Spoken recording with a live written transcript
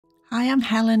Hi, I'm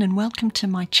Helen and welcome to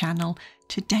my channel.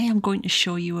 Today I'm going to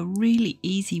show you a really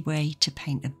easy way to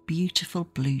paint a beautiful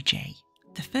blue jay.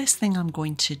 The first thing I'm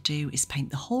going to do is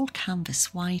paint the whole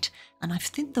canvas white, and I've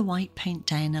thinned the white paint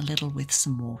down a little with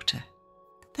some water.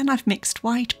 Then I've mixed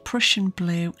white, Prussian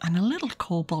blue and a little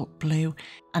cobalt blue,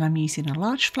 and I'm using a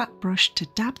large flat brush to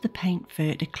dab the paint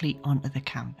vertically onto the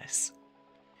canvas.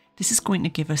 This is going to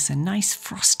give us a nice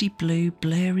frosty blue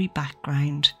blurry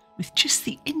background with just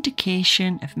the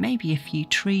indication of maybe a few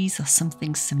trees or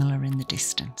something similar in the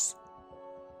distance.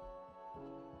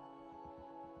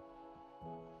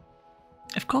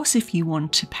 Of course, if you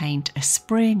want to paint a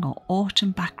spring or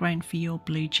autumn background for your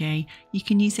blue jay, you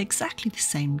can use exactly the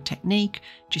same technique,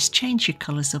 just change your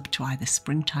colours up to either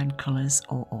springtime colours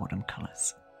or autumn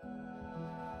colours.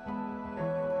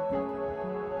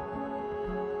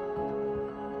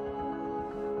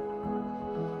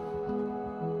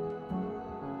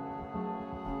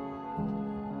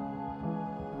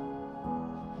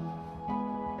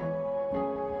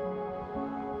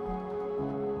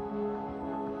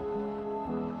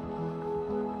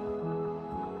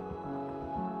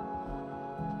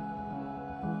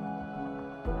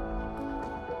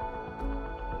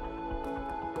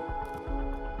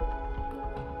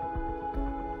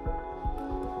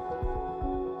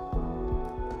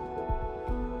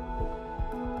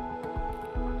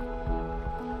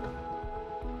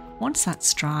 Once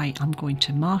that's dry, I'm going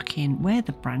to mark in where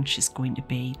the branch is going to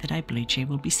be that our blue jay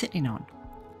will be sitting on.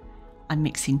 I'm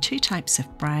mixing two types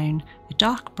of brown, a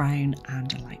dark brown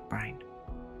and a light brown.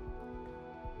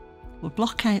 We'll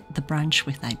block out the branch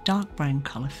with our dark brown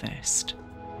colour first.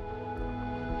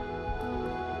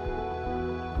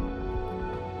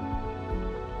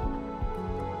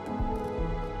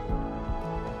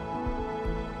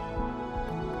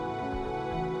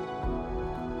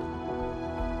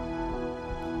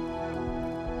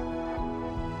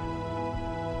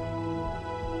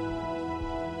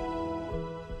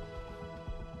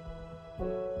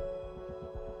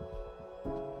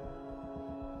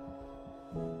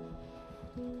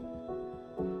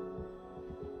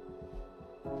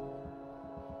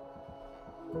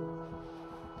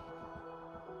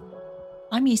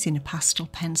 I'm using a pastel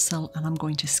pencil and I'm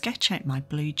going to sketch out my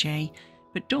blue jay,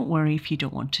 but don't worry if you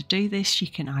don't want to do this. You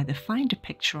can either find a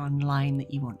picture online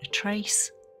that you want to trace,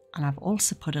 and I've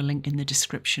also put a link in the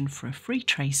description for a free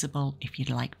traceable if you'd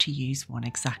like to use one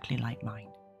exactly like mine.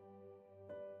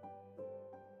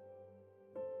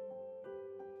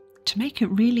 To make it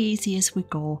really easy as we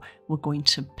go, we're going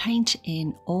to paint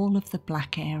in all of the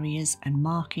black areas and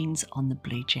markings on the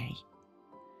blue jay.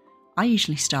 I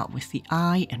usually start with the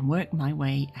eye and work my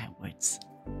way outwards.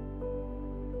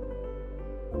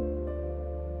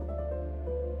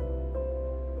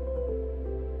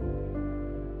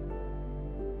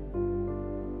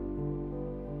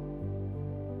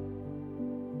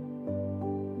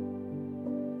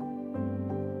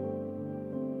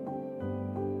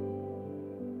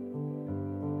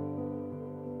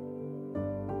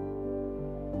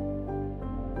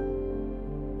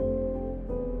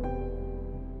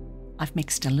 I've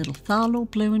mixed a little phthalo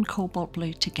blue and cobalt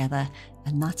blue together,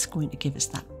 and that's going to give us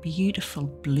that beautiful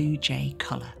blue jay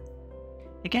colour.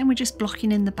 Again, we're just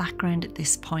blocking in the background at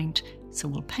this point, so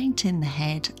we'll paint in the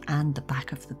head and the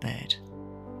back of the bird.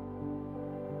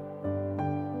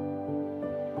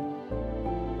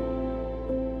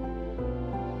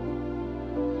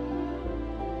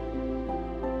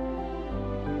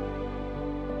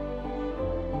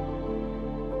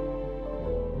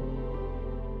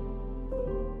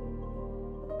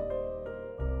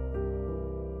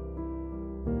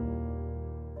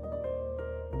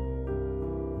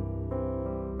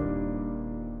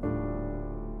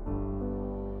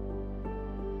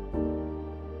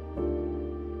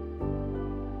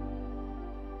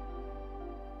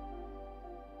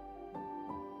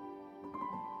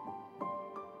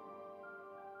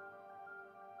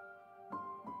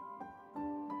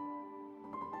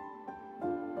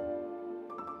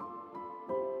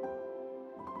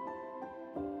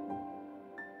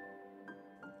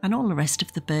 And all the rest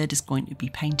of the bird is going to be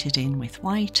painted in with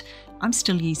white. I'm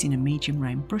still using a medium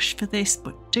round brush for this,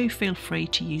 but do feel free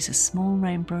to use a small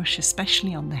round brush,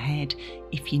 especially on the head,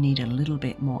 if you need a little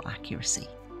bit more accuracy.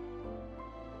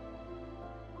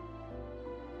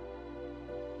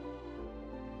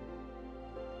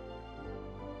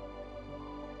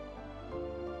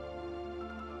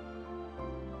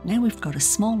 Now we've got a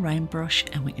small round brush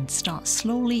and we can start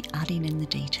slowly adding in the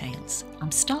details.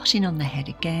 I'm starting on the head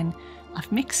again. I've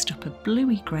mixed up a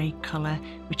bluey grey colour,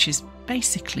 which is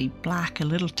basically black, a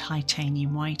little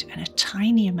titanium white and a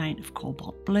tiny amount of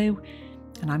cobalt blue.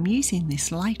 And I'm using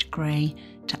this light grey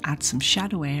to add some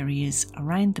shadow areas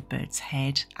around the bird's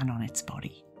head and on its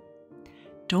body.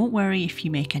 Don't worry if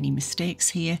you make any mistakes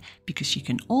here, because you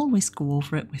can always go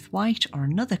over it with white or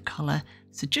another colour,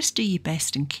 so just do your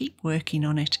best and keep working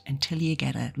on it until you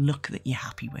get a look that you're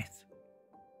happy with.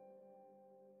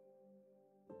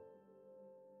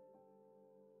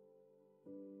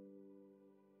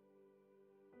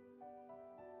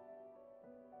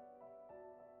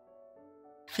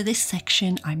 For this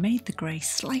section, I made the grey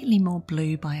slightly more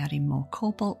blue by adding more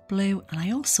cobalt blue, and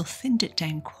I also thinned it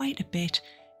down quite a bit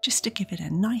just to give it a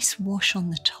nice wash on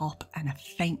the top and a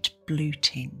faint blue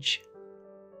tinge.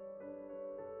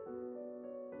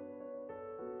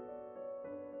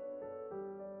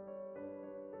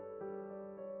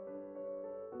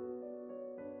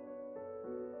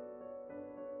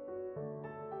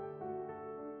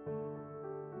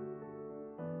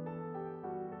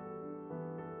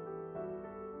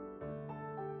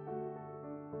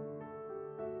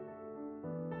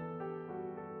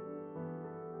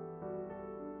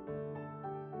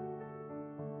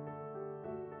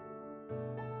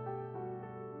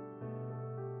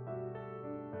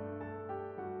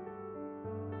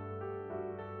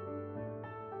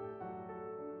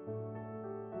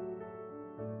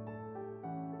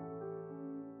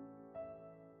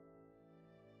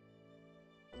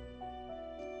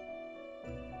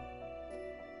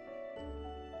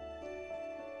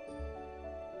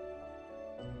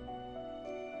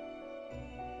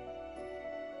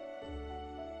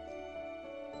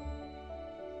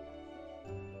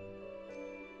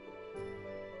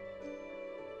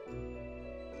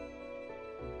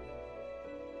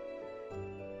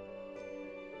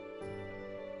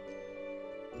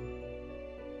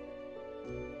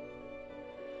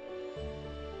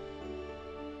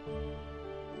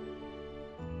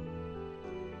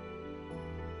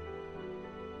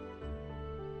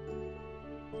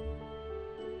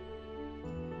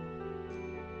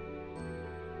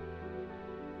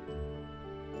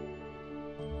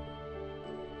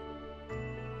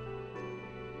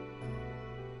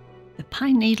 The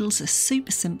pine needles are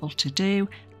super simple to do.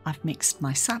 I've mixed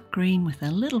my sap green with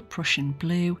a little Prussian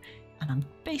blue, and I'm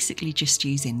basically just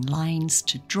using lines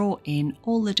to draw in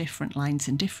all the different lines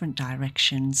in different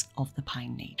directions of the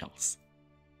pine needles.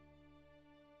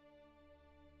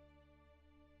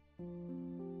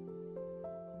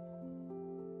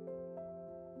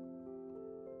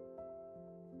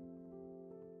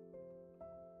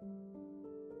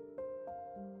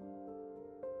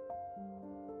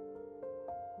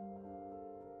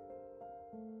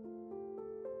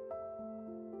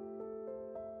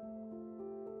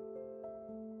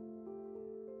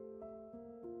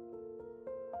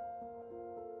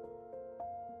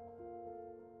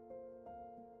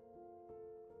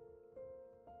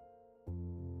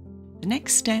 The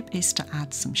next step is to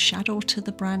add some shadow to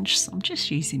the branch, so I'm just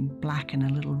using black and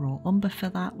a little raw umber for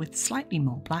that, with slightly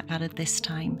more black added this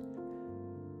time.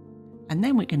 And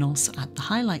then we can also add the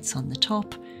highlights on the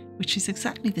top, which is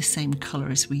exactly the same colour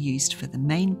as we used for the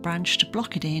main branch to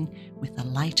block it in with a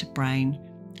lighter brown,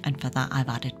 and for that I've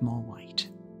added more white.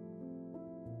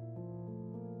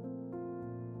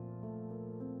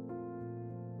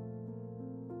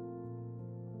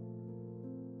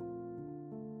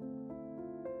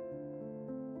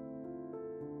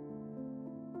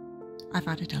 I've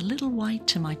added a little white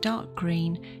to my dark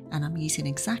green, and I'm using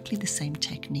exactly the same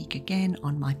technique again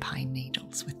on my pine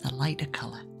needles with the lighter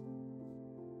colour.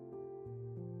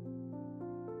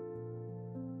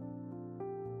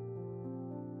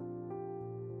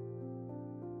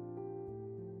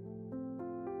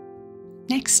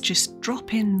 Next, just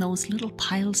drop in those little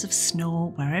piles of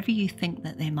snow wherever you think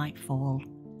that they might fall.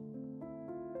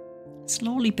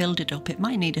 Slowly build it up. It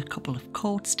might need a couple of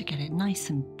coats to get it nice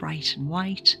and bright and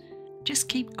white. Just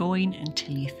keep going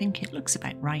until you think it looks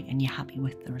about right and you're happy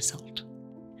with the result.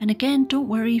 And again, don't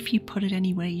worry if you put it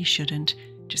anywhere you shouldn't.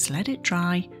 Just let it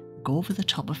dry, go over the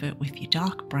top of it with your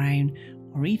dark brown,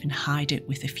 or even hide it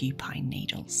with a few pine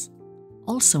needles.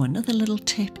 Also, another little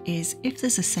tip is if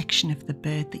there's a section of the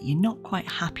bird that you're not quite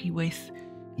happy with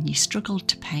and you struggled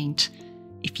to paint,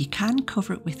 if you can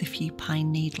cover it with a few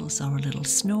pine needles or a little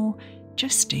snow,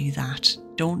 just do that.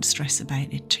 Don't stress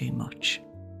about it too much.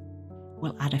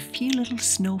 We'll add a few little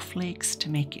snowflakes to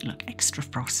make it look extra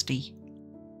frosty.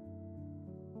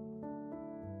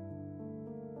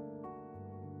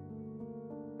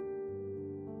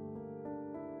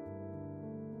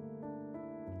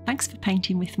 Thanks for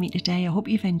painting with me today. I hope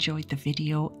you've enjoyed the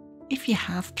video. If you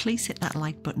have, please hit that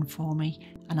like button for me,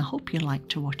 and I hope you'd like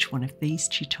to watch one of these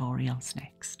tutorials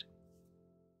next.